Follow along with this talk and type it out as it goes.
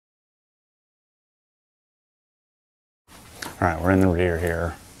All right, we're in the rear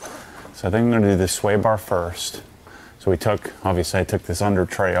here. So I think I'm gonna do this sway bar first. So obviously I took this under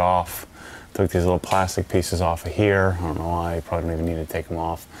tray off, took these little plastic pieces off of here. I don't know why, you probably don't even need to take them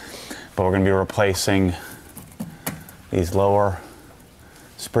off. But we're gonna be replacing these lower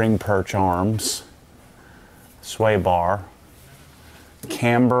spring perch arms, sway bar,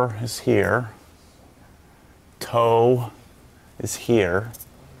 camber is here, toe is here,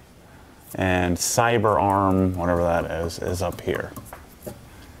 and cyber arm, whatever that is up here.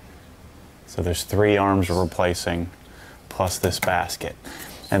 So there's 3 arms we're replacing, plus this basket.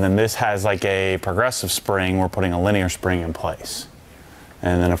 And then this has like a progressive spring, we're putting a linear spring in place.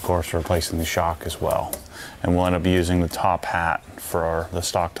 And then of course we're replacing the shock as well. And we'll end up using the top hat for the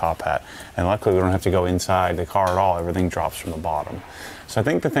stock top hat. And luckily we don't have to go inside the car at all, everything drops from the bottom. So I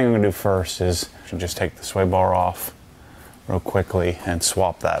think the thing I'm gonna do first is just take the sway bar off real quickly and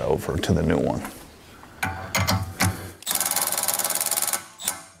swap that over to the new one.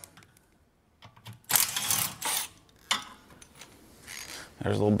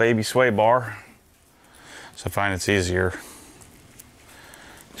 There's a little baby sway bar. So I find it's easier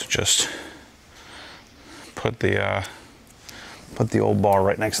to just put the old bar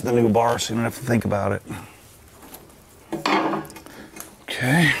right next to the new bar so you don't have to think about it.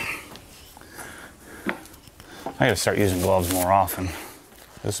 Okay. I gotta start using gloves more often.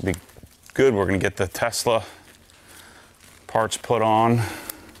 This would be good. We're gonna get the Tesla parts put on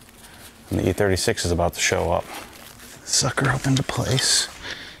and the E36 is about to show up. Sucker up into place.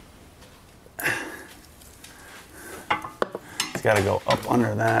 It's got to go up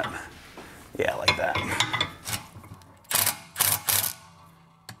under that. Yeah, like that.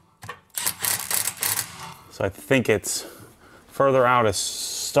 So I think it's further out is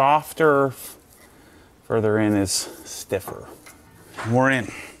softer, further in is stiffer. We're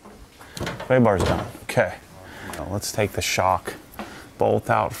in. Sway bar's done. Okay. Now let's take the shock bolt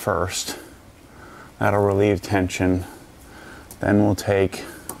out first. That'll relieve tension. Then we'll take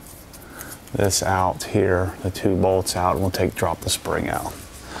this out here, the 2 bolts out, and we'll drop the spring out.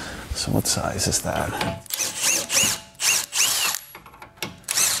 So what size is that?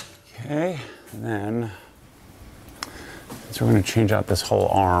 Okay, and then, so we're gonna change out this whole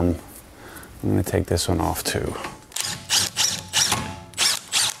arm. I'm gonna take this one off too.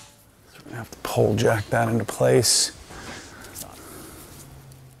 So we're gonna have to pull jack that into place.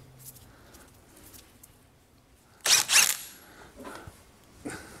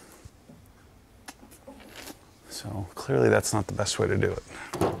 So clearly that's not the best way to do it.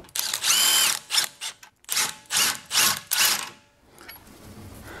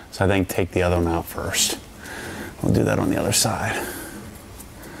 So I think take the other one out first. We'll do that on the other side.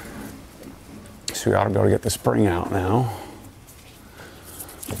 So we ought to be able to get the spring out now.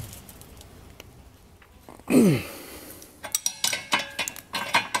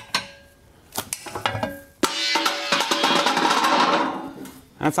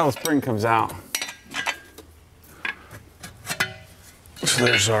 That's how the spring comes out. So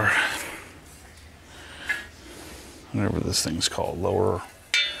there's our, whatever this thing's called, lower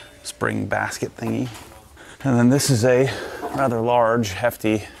spring basket thingy. And then this is a rather large,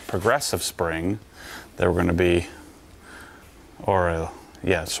 hefty, progressive spring that we're gonna be,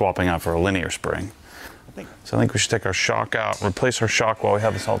 swapping out for a linear spring. So I think we should take our shock out, replace our shock while we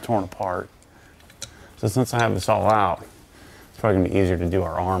have this all torn apart. So since I have this all out, it's probably gonna be easier to do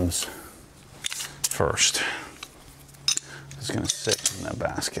our arms first. It's gonna sit in that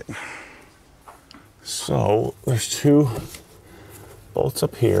basket. So there's 2 bolts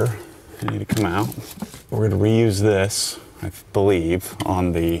up here that need to come out. We're gonna reuse this, I believe,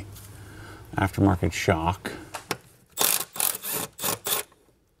 on the aftermarket shock.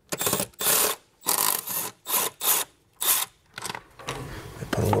 They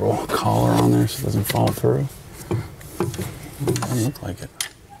put a little collar on there so it doesn't fall through. Doesn't look like it.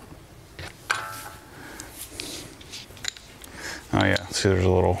 Oh yeah, see there's a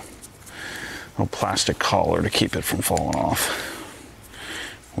little plastic collar to keep it from falling off.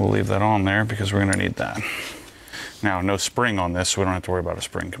 We'll leave that on there because we're gonna need that. Now, no spring on this, so we don't have to worry about a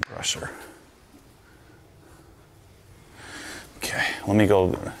spring compressor. Okay, let me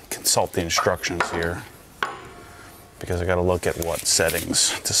go consult the instructions here because I gotta look at what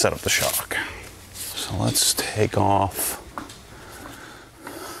settings to set up the shock. So let's take off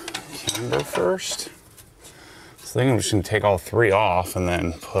camber first. So I think I'm just gonna take all 3 off and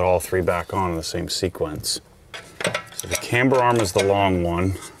then put all 3 back on in the same sequence. So the camber arm is the long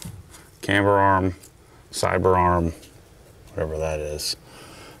one. Camber arm, cyber arm, whatever that is.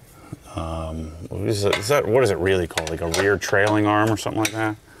 What is it really called? Like a rear trailing arm or something like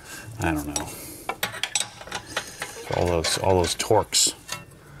that? I don't know. all those torques.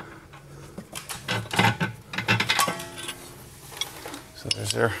 So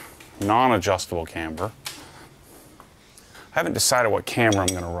there's their non-adjustable camber. I haven't decided what camber I'm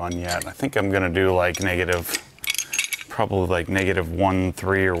going to run yet. I think I'm going to do like probably like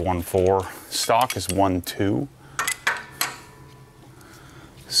 -1.3 or 1.4. Stock is 1.2.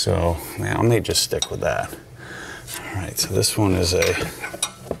 So, yeah, I may just stick with that. All right, so this one is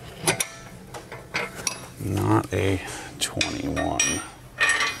not a 21.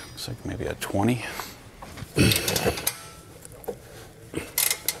 Looks like maybe a 20.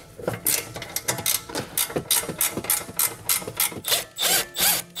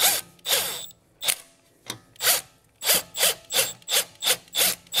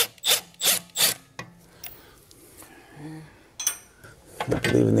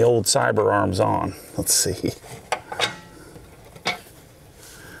 Leaving the old cyber arms on. Let's see. I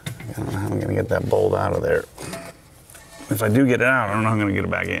don't know how I'm gonna get that bolt out of there. If I do get it out, I don't know how I'm gonna get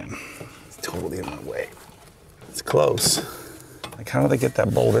it back in. It's totally in my way. It's close. Like, how do they get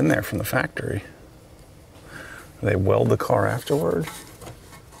that bolt in there from the factory? Do they weld the car afterward?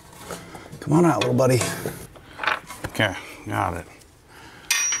 Come on out, little buddy. Okay, got it.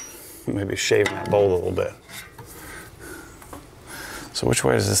 Maybe shaving that bolt a little bit. So which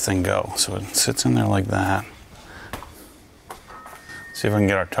way does this thing go? So it sits in there like that. See if we can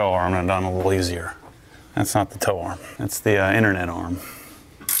get our tow arm done a little easier. That's not the tow arm. That's the internet arm.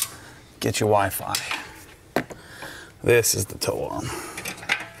 Get you Wi-Fi. This is the tow arm.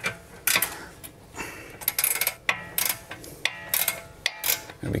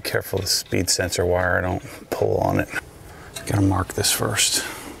 Gotta be careful of the speed sensor wire. I don't pull on it. Gotta mark this first.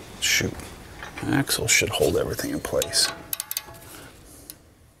 Shoot. The axle should hold everything in place.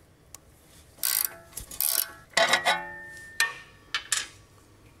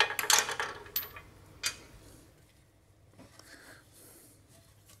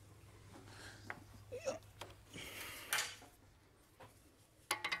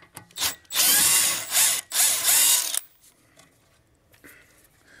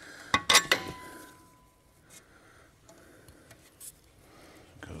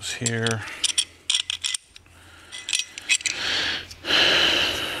 Here.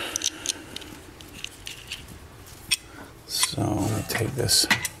 So let me take this.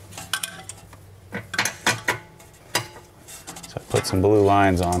 So I put some blue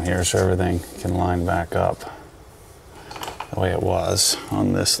lines on here so everything can line back up the way it was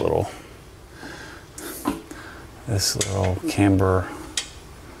on this little camber.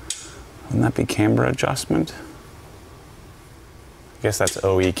 Wouldn't that be camber adjustment? I guess that's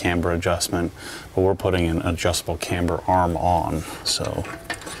OE camber adjustment, but we're putting an adjustable camber arm on, so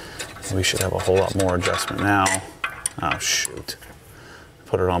we should have a whole lot more adjustment now. Oh shoot,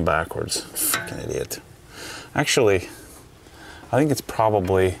 put it on backwards, freaking idiot. Actually, I think it's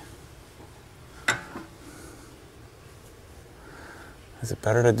probably, is it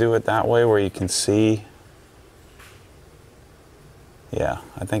better to do it that way where you can see? Yeah,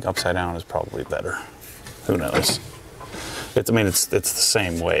 I think upside down is probably better. Who knows? I mean, it's the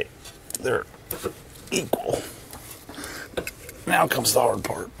same weight. They're equal. Now comes the hard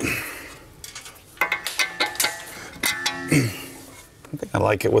part. I think I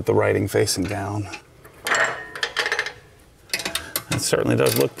like it with the writing facing down. It certainly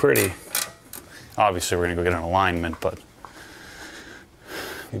does look pretty. Obviously, we're gonna go get an alignment, but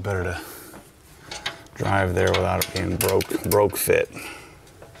it'd be better to drive there without it being broke fit.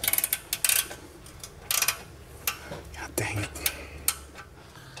 Dang it.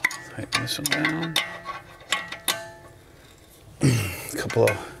 Tighten this one down. A couple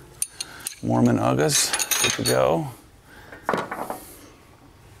of Mormon Uggas. Good to go.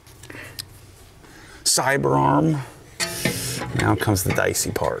 Cyber arm. Now comes the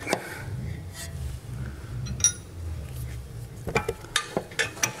dicey part.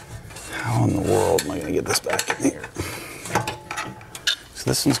 How in the world am I going to get this back in here? So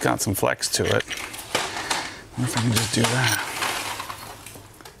this one's got some flex to it. I wonder if I can just do that.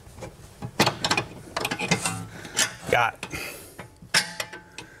 Got it.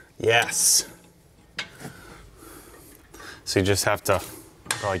 Yes. So you just have to,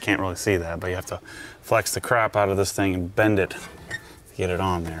 probably can't really see that, but you have to flex the crap out of this thing and bend it to get it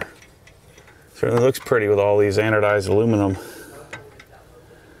on there. Certainly looks pretty with all these anodized aluminum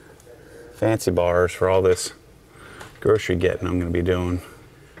fancy bars for all this grocery getting I'm going to be doing.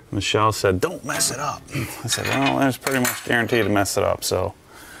 Michelle said, don't mess it up. I said, well, there's pretty much guaranteed to mess it up, so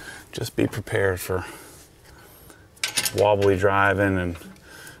just be prepared for wobbly driving and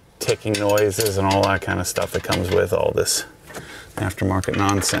ticking noises and all that kind of stuff that comes with all this aftermarket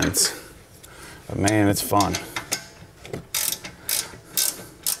nonsense. But man, it's fun.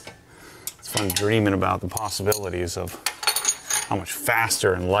 fun dreaming about the possibilities of how much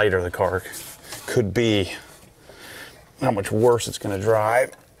faster and lighter the car could be, how much worse it's going to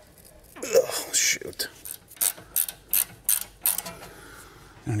drive. Ugh, shoot.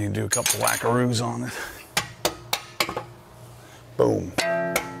 I need to do a couple wackaroos on it. Boom.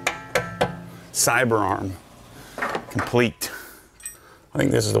 Cyber arm complete. I think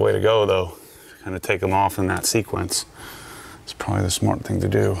this is the way to go, though. Kind of take them off in that sequence. It's probably the smart thing to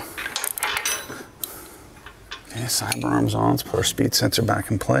do. Okay, cyber arms on. Let's put our speed sensor back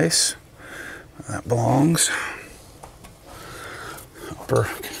in place. Where that belongs. Upper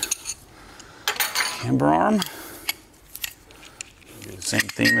camber arm. Do the same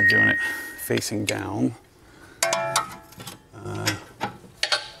theme of doing it facing down.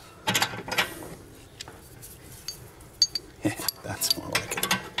 Yeah, that's more like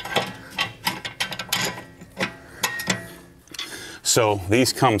it. So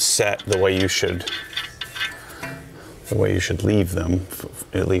these come set the way you should leave them,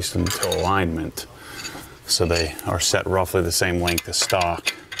 at least until alignment. So they are set roughly the same length as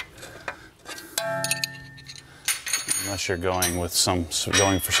stock. Unless you're going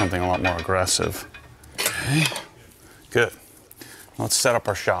for something a lot more aggressive. Okay, good. Let's set up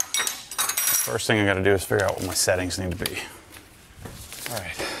our shop. First thing I gotta do is figure out what my settings need to be. All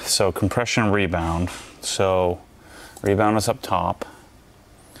right, so compression and rebound. So rebound is up top.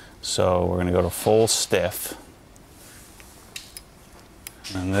 So we're gonna go to full stiff.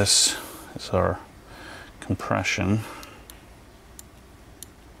 And this is our compression.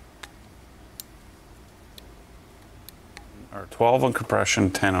 Or 12 on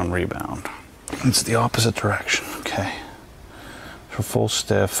compression, 10 on rebound. It's the opposite direction, okay. For full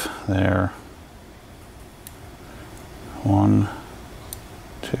stiff, there. 1,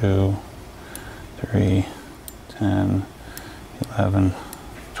 2, 3, 10, 11,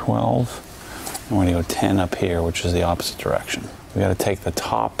 12. And we're gonna go 10 up here, which is the opposite direction. We gotta take the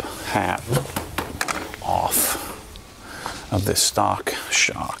top hat off of this stock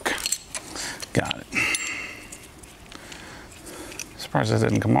shock. Got it. Surprised it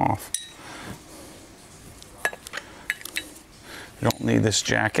didn't come off. We don't need this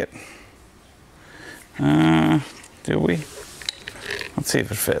jacket. Do we? Let's see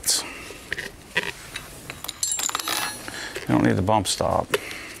if it fits. We don't need the bump stop.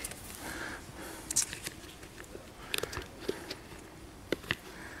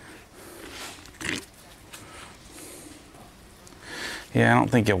 Yeah, I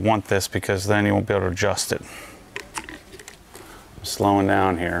don't think you'll want this because then you won't be able to adjust it. I'm slowing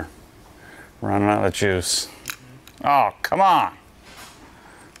down here. Running out of juice. Oh, come on!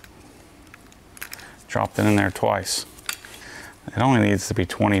 Dropped it in there twice. It only needs to be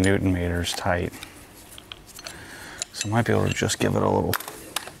 20 Newton meters tight. So I might be able to just give it a little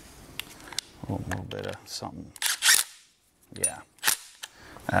bit of something. Yeah,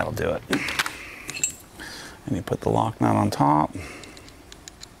 that'll do it. And you put the lock nut on top.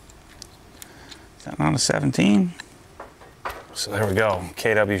 Is that not a 17? So there we go,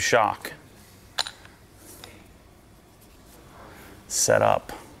 KW shock. Set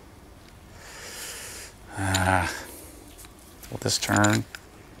up. Will this turn?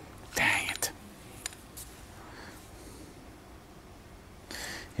 Dang it.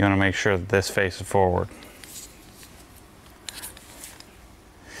 You want to make sure that this faces forward.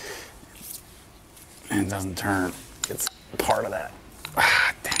 And it doesn't turn. It's part of that.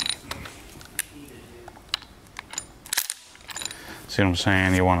 Dang it. See what I'm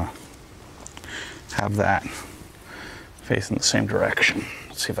saying? You want to have that facing the same direction.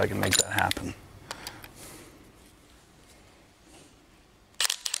 Let's see if I can make that happen.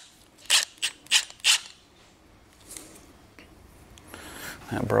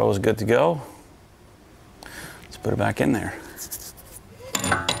 That bro is good to go. Let's put it back in there.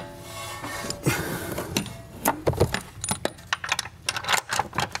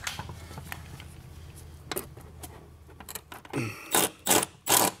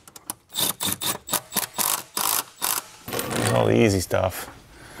 There's all the easy stuff.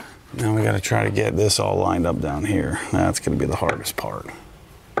 Now we got to try to get this all lined up down here. That's going to be the hardest part.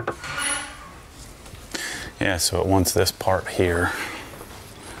 Yeah, so it wants this part here.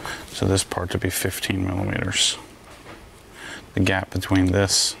 So this part to be 15 millimeters. The gap between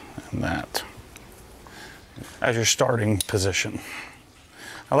this and that. As your starting position.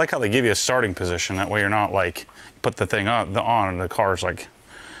 I like how they give you a starting position. That way you're not like, put the thing on and the car's like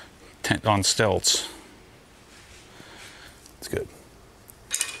on stilts. It's good.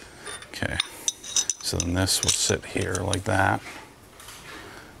 Okay. So then this will sit here like that.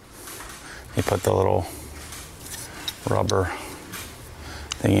 You put the little rubber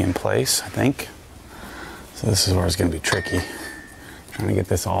thingy in place, I think. So this is where it's gonna be tricky. Trying to get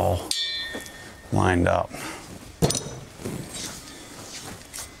this all lined up.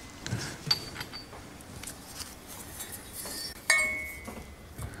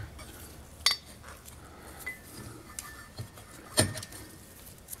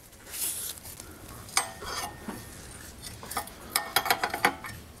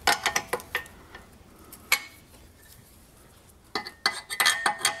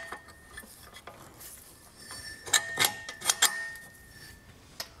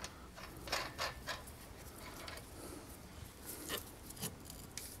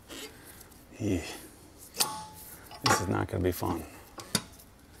 Yeah. This is not going to be fun.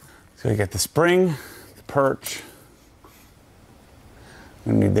 So we get the spring, the perch.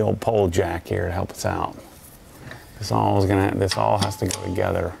 We need the old pole jack here to help us out. This all has to go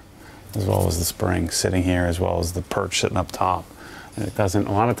together, as well as the spring sitting here, as well as the perch sitting up top. And it doesn't.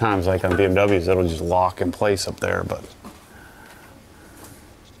 A lot of times, like on BMWs, it'll just lock in place up there, but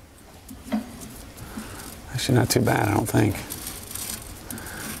actually not too bad, I don't think.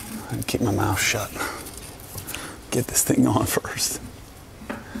 I keep my mouth shut. Get this thing on first.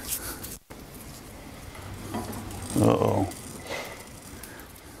 Uh-oh.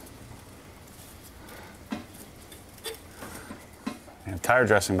 And tire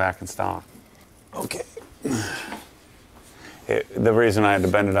dressing back in stock. Okay. The reason I had to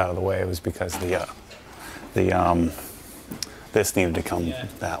bend it out of the way was because this needed to come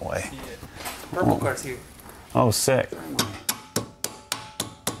that way. Purple car's here. Oh, sick.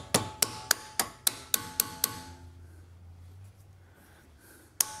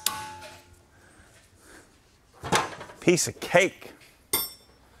 Piece of cake.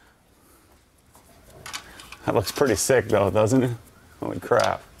 That looks pretty sick though, doesn't it? Holy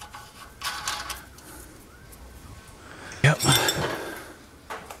crap. Yep.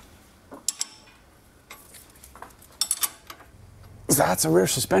 That's a rear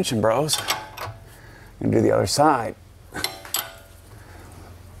suspension, bros. And do the other side.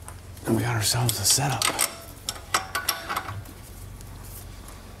 And we got ourselves a setup.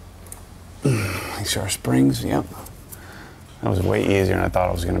 Make sure our springs, yep. That was way easier than I thought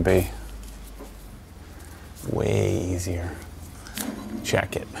it was going to be. Way easier.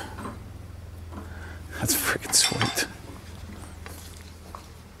 Check it. That's freaking sweet.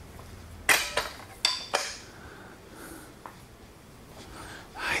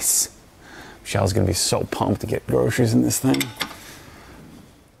 Nice. Michelle's going to be so pumped to get groceries in this thing.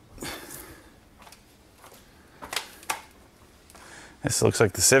 This looks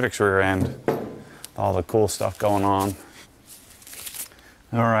like the Civic's rear end. All the cool stuff going on.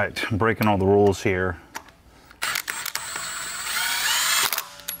 All right, I'm breaking all the rules here.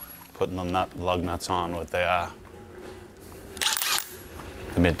 Putting the lug nuts on with the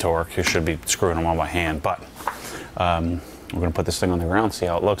mid-torque. You should be screwing them on by hand, but we're gonna put this thing on the ground, see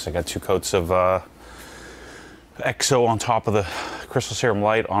how it looks. I got 2 coats of EXO on top of the crystal serum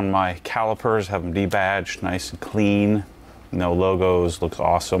light on my calipers, have them debadged, nice and clean. No logos, looks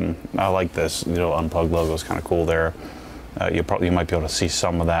awesome. I like this, unplugged logo is kind of cool there. You might be able to see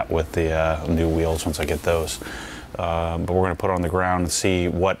some of that with the new wheels once I get those. But we're gonna put it on the ground and see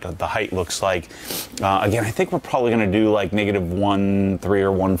what the height looks like. Again, I think we're probably gonna do like -1.3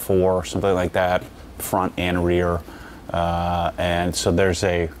 or 1.4, something like that, front and rear. And so there's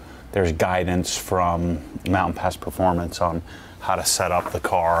guidance from MountainPass Performance on how to set up the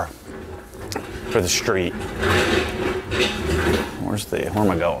car for the street. Where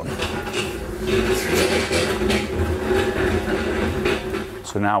am I going?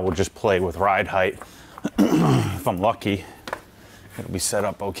 So now we'll just play with ride height. If I'm lucky, it'll be set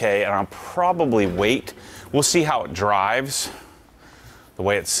up okay, and I'll probably wait. We'll see how it drives, the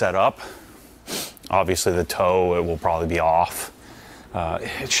way it's set up. Obviously the toe, it will probably be off.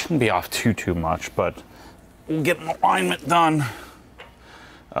 It shouldn't be off too much, but we'll get an alignment done.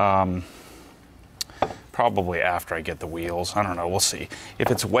 Probably after I get the wheels. I don't know, we'll see. If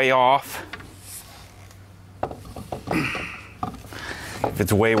it's way off,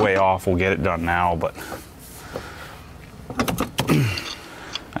 way off, we'll get it done now, but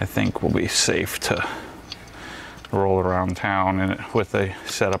I think we'll be safe to roll around town in it with the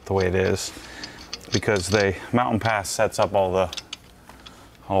setup the way it is, because MountainPass sets up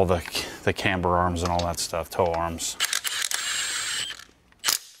all the camber arms and all that stuff, toe arms,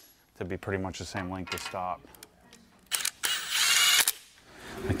 to be pretty much the same length as stock.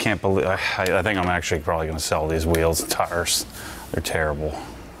 I can't believe, I think I'm actually probably going to sell these wheels and tires. They're terrible.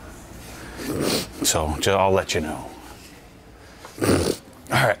 So I'll let you know.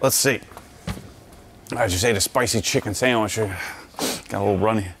 All right, let's see. I just ate a spicy chicken sandwich. Got a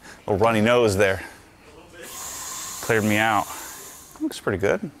little runny nose there. Cleared me out. Looks pretty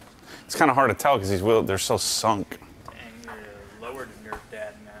good. It's kind of hard to tell because these wheels, they're so sunk. And you're lower than your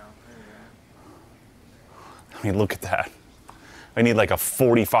dad now. I mean, look at that. I need like a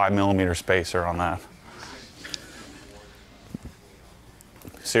 45 millimeter spacer on that.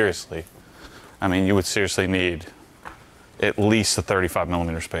 Seriously. I mean, you would seriously need at least a 35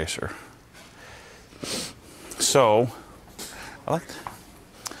 millimeter spacer. So, I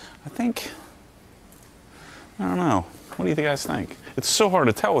don't know. What do you guys think? It's so hard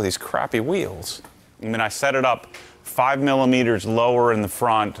to tell with these crappy wheels. I mean, I set it up 5 millimeters lower in the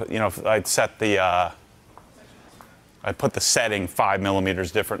front. You know, I'd set the, I put the setting 5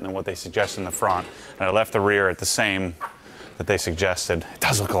 millimeters different than what they suggest in the front. And I left the rear at the same that they suggested. It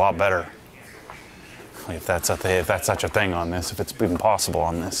does look a lot better. If that's such a thing on this, if it's even possible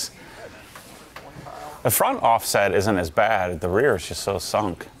on this. The front offset isn't as bad. The rear is just so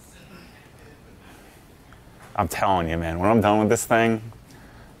sunk. I'm telling you, man, when I'm done with this thing,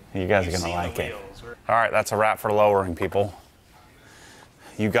 you guys are gonna like it. All right, that's a wrap for lowering, people.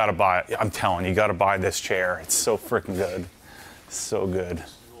 You gotta buy it. I'm telling you, you gotta buy this chair. It's so freaking good. So good.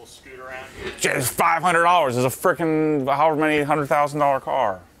 A little scoot around. It's $500. It's a freaking however many $100,000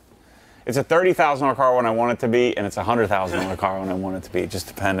 car. It's a $30,000 car when I want it to be, and it's a $100,000 car when I want it to be, just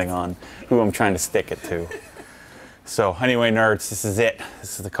depending on who I'm trying to stick it to. So anyway, nerds, this is it.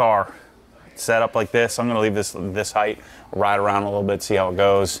 This is the car. Set up like this. I'm gonna leave this height, ride around a little bit, see how it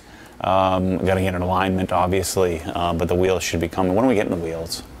goes. Gotta get an alignment, obviously, but the wheels should be coming. When are we getting the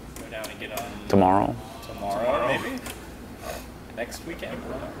wheels? Go down and get on. Tomorrow? Tomorrow, maybe? Next weekend?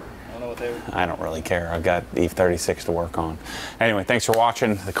 I don't know what they would. I don't really care. I've got E36 to work on. Anyway, thanks for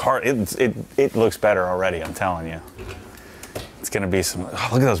watching. The car, it looks better already, I'm telling you. It's gonna be some, oh,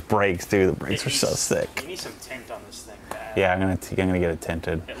 look at those brakes, dude. The brakes are so sick. You need some tint on this thing, bad. Yeah, I'm gonna get it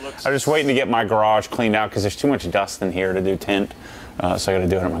tinted. Looks I'm just waiting to get my garage cleaned out because there's too much dust in here to do tint. So I gotta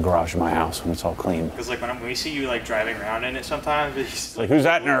do it in my garage in my house when it's all clean. Because like when we see you like driving around in it sometimes, it's Like, who's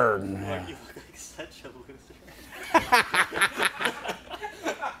that nerd? Like, you look like such a loser.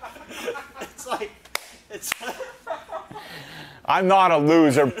 it's like I'm not a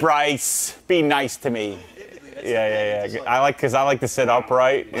loser, Bryce. Be nice to me. Yeah. Because I like to sit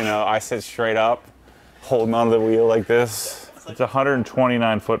upright. You know, I sit straight up, holding onto the wheel like this. It's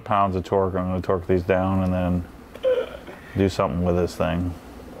 129 foot-pounds of torque. I'm going to torque these down and then do something with this thing.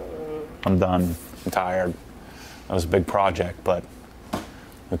 I'm done. I'm tired. That was a big project, but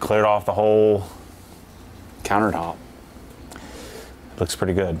we cleared off the whole countertop. Looks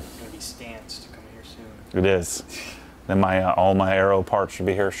pretty good. It's gonna be stance to come here soon. It is. Then all my aero parts should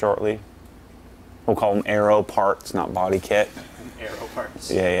be here shortly. We'll call them aero parts, not body kit. Aero parts.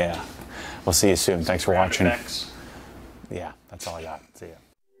 Yeah. We'll see you soon. Thanks for watching. Effects. Yeah, that's all I got. See ya.